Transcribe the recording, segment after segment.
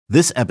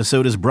This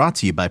episode is brought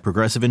to you by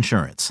Progressive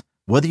Insurance.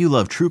 Whether you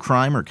love true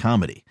crime or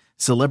comedy,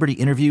 celebrity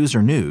interviews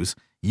or news,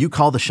 you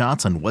call the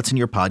shots on what's in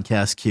your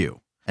podcast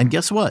queue. And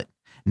guess what?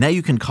 Now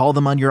you can call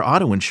them on your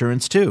auto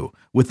insurance too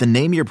with the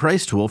Name Your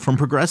Price tool from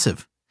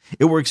Progressive.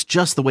 It works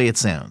just the way it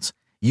sounds.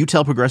 You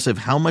tell Progressive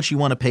how much you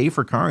want to pay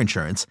for car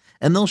insurance,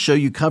 and they'll show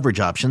you coverage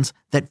options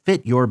that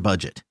fit your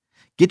budget.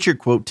 Get your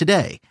quote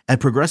today at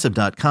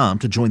Progressive.com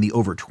to join the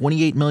over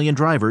 28 million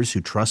drivers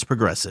who trust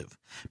Progressive.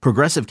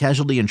 Progressive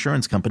Casualty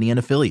Insurance Company and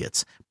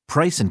Affiliates.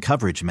 Price and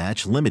coverage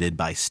match limited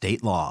by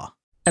state law.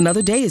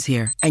 Another day is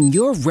here, and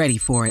you're ready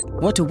for it.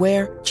 What to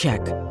wear?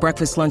 Check.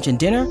 Breakfast, lunch, and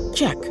dinner?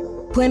 Check.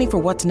 Planning for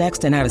what's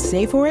next and how to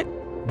save for it?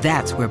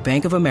 That's where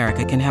Bank of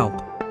America can help.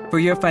 For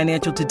your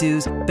financial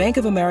to-dos, Bank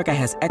of America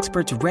has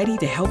experts ready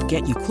to help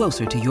get you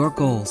closer to your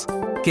goals.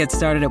 Get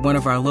started at one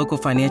of our local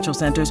financial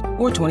centers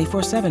or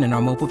 24/7 in our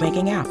mobile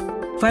banking app.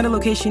 Find a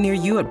location near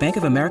you at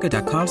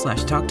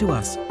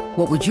bankofamerica.com/talktous.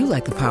 What would you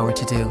like the power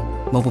to do?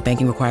 Mobile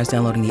banking requires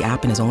downloading the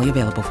app and is only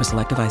available for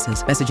select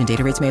devices. Message and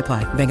data rates may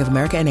apply. Bank of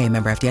America N.A.,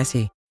 member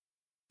FDIC.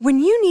 When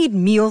you need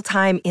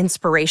mealtime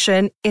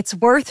inspiration, it's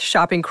worth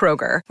shopping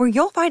Kroger, where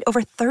you'll find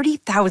over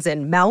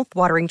 30,000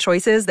 mouth-watering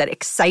choices that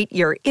excite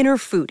your inner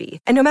foodie.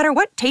 And no matter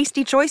what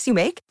tasty choice you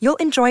make, you'll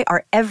enjoy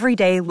our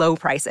everyday low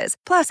prices,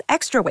 plus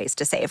extra ways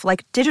to save,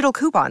 like digital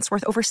coupons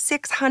worth over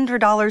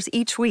 $600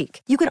 each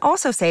week. You can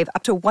also save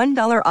up to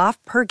 $1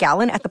 off per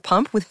gallon at the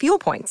pump with fuel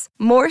points.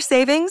 More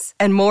savings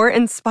and more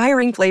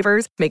inspiring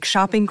flavors make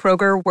shopping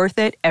Kroger worth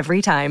it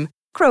every time.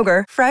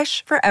 Kroger,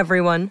 fresh for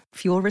everyone.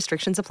 Fuel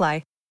restrictions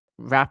apply.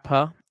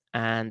 Rapper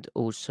and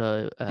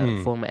also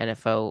former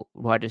NFL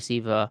wide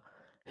receiver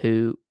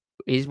who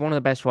is one of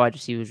the best wide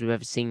receivers we've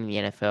ever seen in the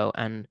NFL,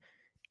 and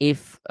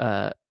if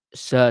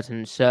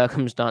certain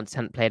circumstances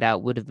hadn't played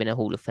out, would have been a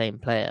Hall of Fame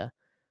player.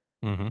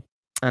 Mm-hmm.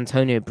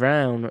 Antonio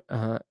Brown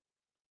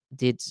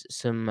did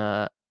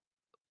some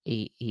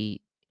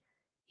he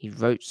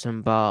wrote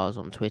some bars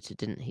on Twitter,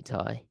 didn't he,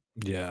 Ty?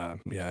 Yeah,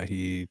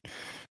 he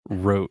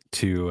wrote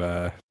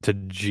to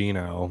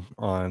Gino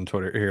on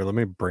Twitter. Here, let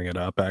me bring it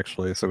up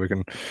actually so we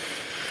can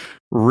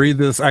read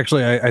this.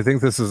 Actually, I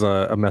think this is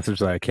a message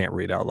that I can't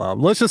read out loud.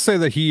 Let's just say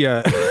that he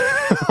on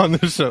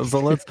the show. So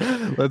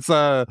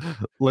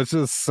let's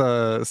just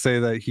say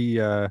that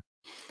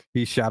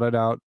he shouted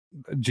out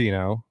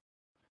Gino,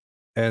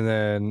 and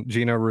then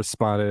Gino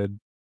responded,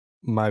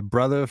 "My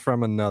brother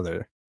from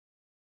another,"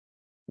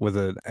 with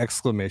an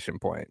exclamation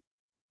point.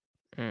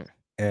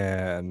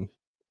 And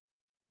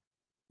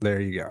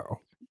there you go.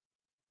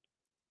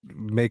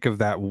 Make of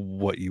that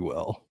what you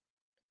will,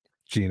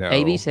 Gino.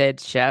 AB said,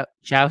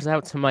 "Shouts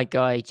out to my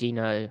guy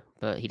Gino,"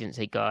 but he didn't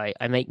say guy.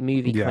 "I make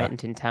movie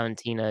Quentin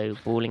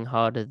Tarantino, balling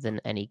harder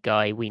than any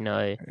guy we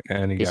know."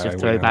 This is a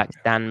throwback to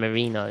Dan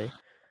Marino,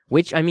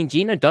 which, I mean,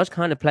 Gino does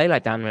kind of play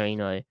like Dan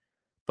Marino,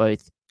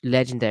 both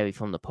legendary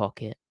from the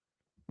pocket.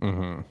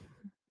 Mm-hmm.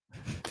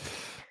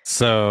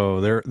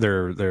 So they're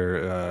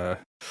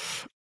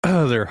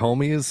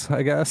homies,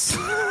 I guess.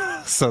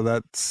 So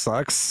that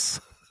sucks.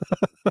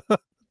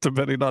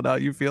 Depending on how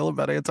you feel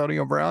about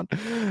Antonio Brown.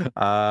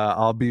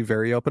 I'll be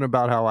very open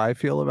about how I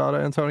feel about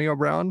Antonio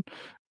Brown.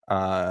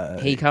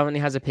 He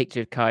currently has a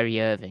picture of Kyrie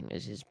Irving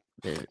as his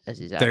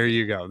there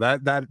you go.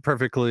 That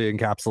perfectly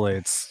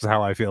encapsulates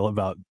how I feel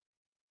about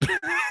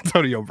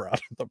Antonio Brown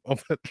at the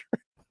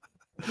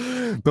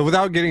moment. But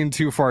without getting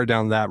too far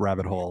down that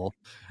rabbit hole,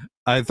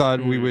 I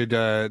thought we would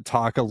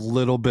talk a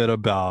little bit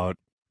about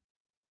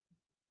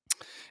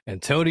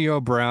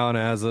Antonio Brown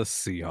as a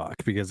Seahawk,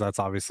 because that's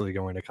obviously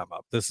going to come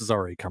up. This has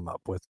already come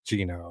up with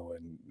Gino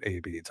and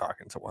AB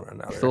talking to one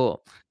another.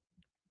 Cool.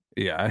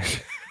 Yeah.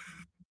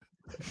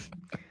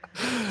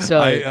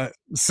 So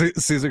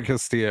Cesar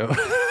Castillo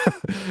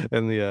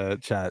in the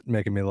chat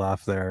making me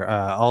laugh there.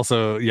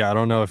 Also, I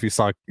don't know if you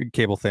saw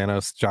Cable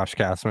Thanos, Josh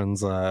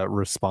Cashman's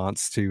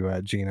response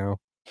to Gino.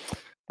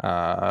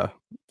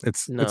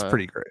 It's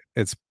pretty great.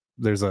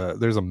 There's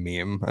a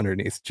meme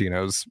underneath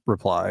Gino's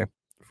reply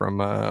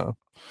from a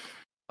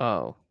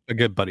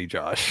good buddy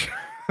Josh.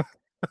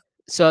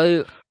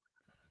 So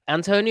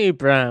Antonio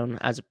Brown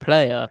as a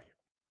player,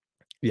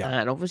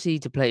 and obviously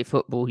to play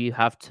football you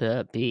have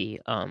to be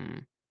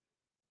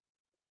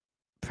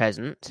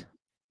present.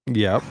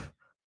 Yep.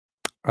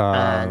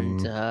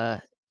 And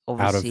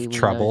obviously out of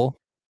trouble.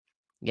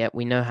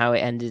 We know how it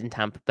ended in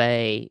Tampa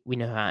Bay. We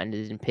know how it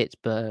ended in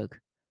Pittsburgh.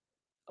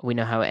 We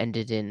know how it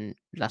ended in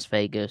Las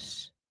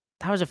Vegas.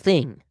 That was a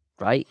thing,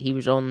 right? He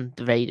was on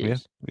the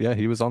Raiders. Yeah,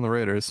 he was on the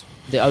Raiders.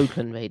 The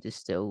Oakland Raiders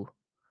still.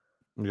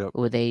 Yep.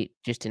 Or were they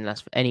just in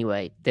Las Vegas?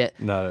 Anyway.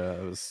 No,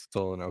 it was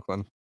still in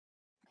Oakland.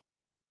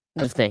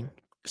 The thing.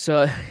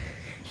 So,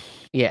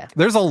 yeah.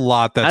 There's a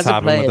lot that's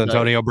happened with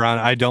Antonio Brown.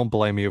 I don't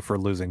blame you for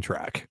losing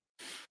track.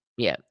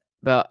 Yeah.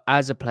 But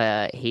as a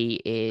player,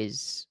 he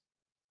is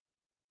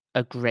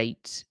a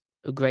great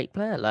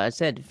player. Like I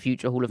said,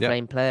 future Hall of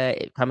Fame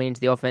player. Coming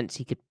into the offense,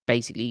 he could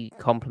basically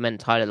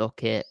complement Tyler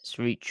Lockett,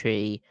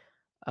 Cerruti.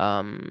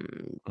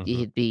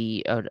 He'd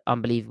be an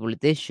unbelievable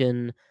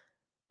addition.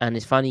 And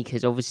it's funny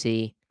because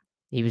obviously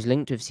he was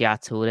linked with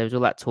Seattle. There was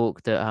all that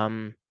talk that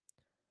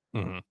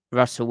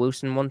Russell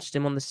Wilson wanted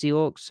him on the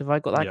Seahawks. Have I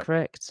got that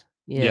correct?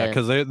 Yeah,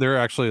 because they're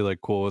actually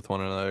like cool with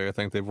one another. I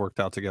think they've worked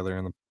out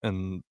together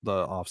in the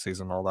off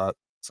season, all that.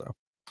 So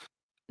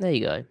there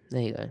you go.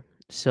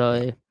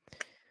 So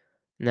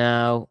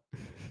now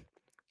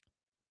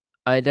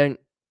I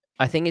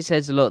think it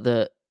says a lot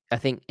that I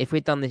think if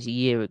we'd done this a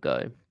year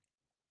ago,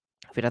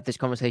 if we'd had this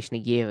conversation a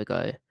year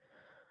ago,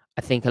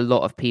 I think a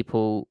lot of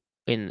people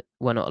not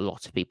a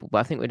lot of people, but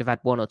I think we'd have had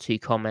one or two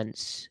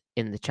comments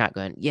in the chat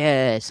going,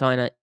 yeah,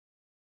 sign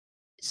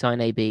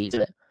AB.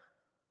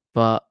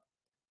 But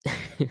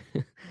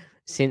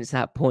since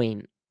that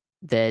point,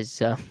 there's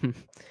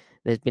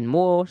been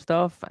more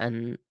stuff,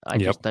 and I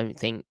just don't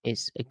think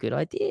it's a good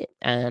idea.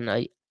 And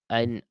I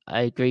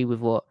agree with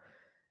what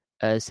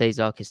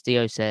Cesar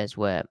Castillo says,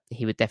 where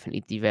he would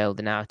definitely derail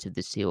the narrative of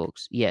the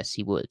Seahawks. Yes,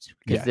 he would,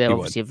 because they're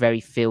obviously a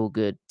very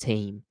feel-good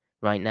team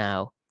right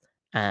now,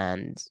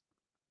 and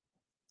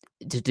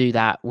to do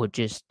that would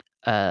just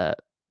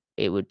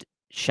it would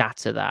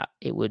shatter that.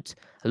 A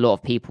lot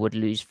of people would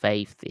lose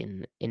faith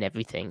in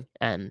everything,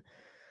 and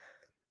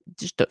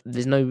just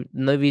there's no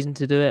reason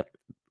to do it.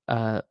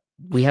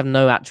 We have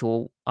no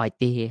actual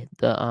idea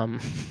that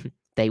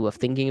they were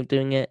thinking of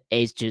doing it.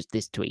 It's just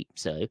this tweet,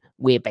 so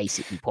we're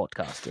basically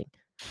podcasting.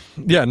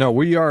 Yeah, no,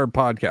 we are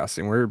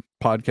podcasting. We're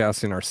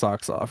podcasting our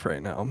socks off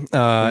right now,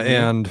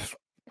 and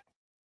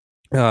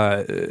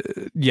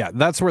yeah,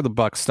 that's where the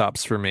buck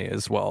stops for me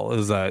as well.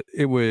 Is that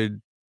it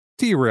would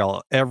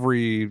derail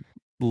every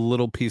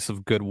little piece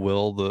of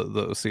goodwill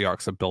the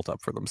Seahawks have built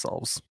up for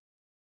themselves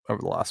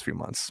over the last few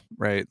months,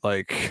 right?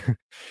 Like,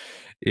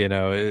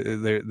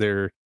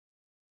 they're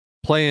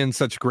playing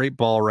such great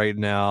ball right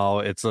now.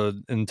 It's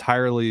an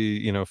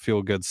entirely,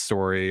 feel good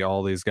story.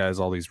 All these guys,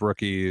 all these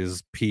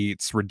rookies,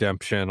 Pete's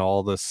redemption,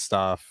 all this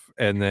stuff.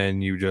 And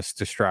then you just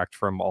distract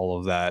from all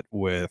of that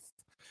with,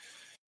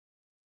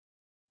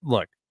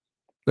 look,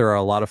 there are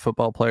a lot of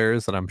football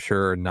players that I'm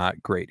sure are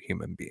not great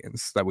human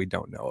beings that we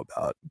don't know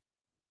about.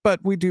 But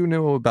we do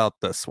know about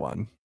this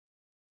one.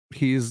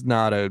 He's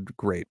not a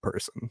great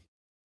person.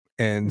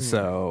 And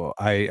so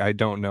I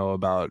don't know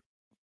about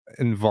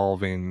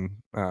involving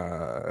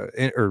or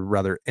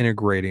rather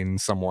integrating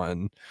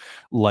someone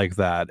like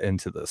that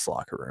into this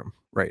locker room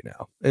right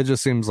now. It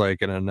just seems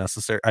like an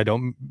unnecessary, I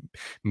don't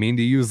mean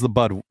to use the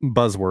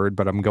buzzword,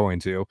 but I'm going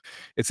to.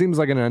 It seems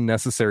like an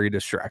unnecessary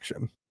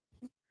distraction.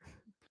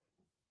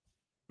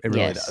 It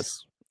really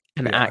does.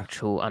 An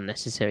actual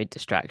unnecessary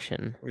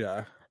distraction.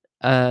 Yeah.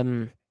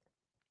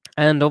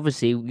 And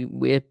obviously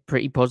we're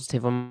pretty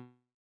positive on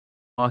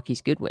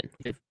Marquise Goodwin.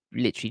 We've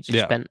literally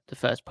just spent the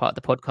first part of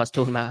the podcast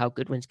talking about how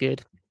Goodwin's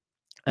good.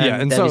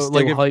 And there is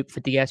still hope for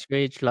DS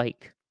Ridge.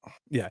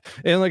 Yeah,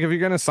 and like if you're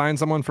gonna sign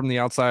someone from the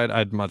outside,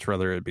 I'd much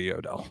rather it be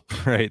Odell,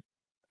 right?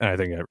 And I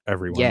think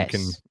everyone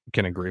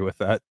can agree with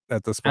that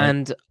at this point.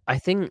 And I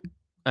think,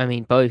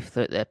 both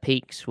at their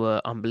peaks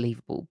were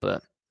unbelievable,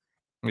 but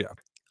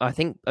I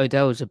think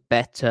Odell is a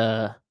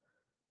better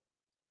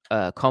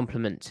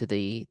complement to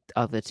the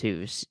other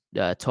two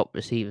top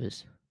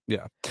receivers.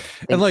 Yeah,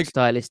 and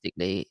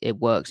stylistically, it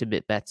works a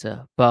bit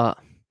better, but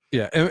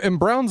and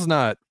Brown's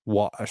not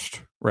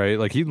washed, right?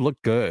 Like he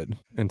looked good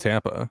in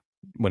Tampa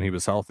when he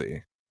was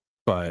healthy,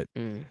 but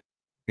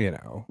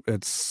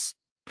it's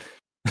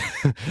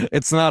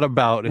it's not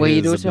about. Well, his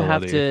you'd also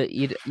ability. have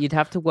to you'd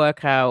have to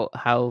work out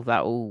how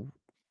that all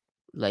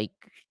and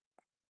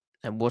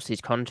what's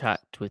his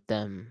contract with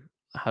them?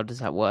 How does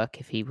that work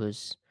if he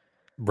was?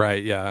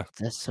 Right, yeah.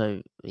 That's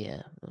so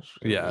weird.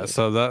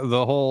 So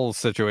the whole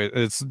situation,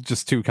 it's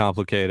just too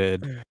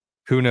complicated.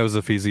 Who knows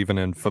if he's even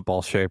in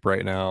football shape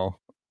right now?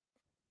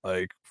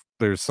 Like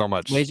there's so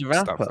much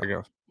stuff that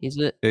goes. He's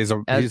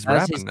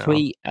rapping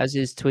now. As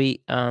his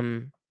tweet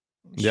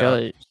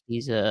shows,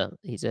 he's a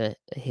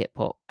hip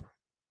hop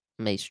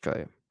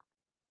maestro.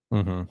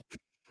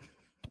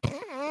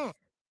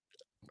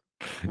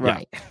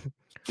 Right.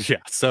 Yeah.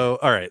 So,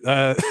 all right.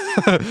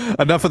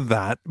 Enough of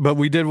that. But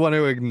we did want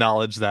to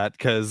acknowledge that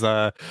because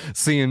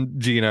seeing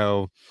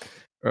Gino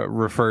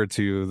refer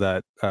to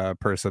that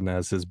person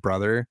as his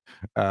brother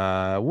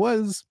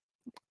was,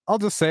 I'll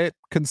just say it,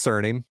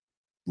 concerning.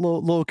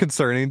 Little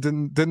concerning.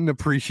 Didn't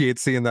appreciate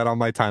seeing that on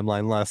my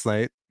timeline last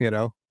night.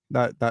 Not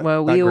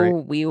well,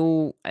 not we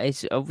all.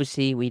 It's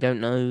obviously we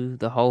don't know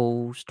the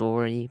whole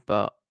story,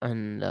 but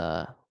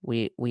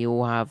we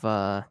all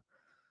have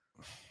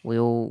we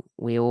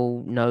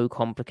all know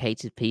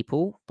complicated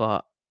people,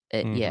 but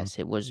yes,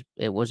 it was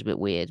a bit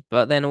weird.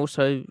 But then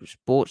also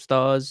sports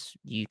stars,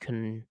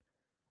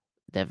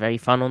 they're very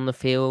fun on the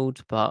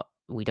field, but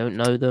we don't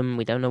know them.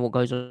 We don't know what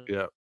goes on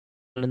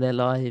in their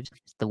lives.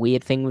 It's the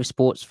weird thing with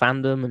sports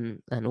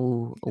fandom and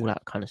all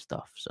that kind of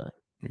stuff. So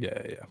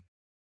yeah.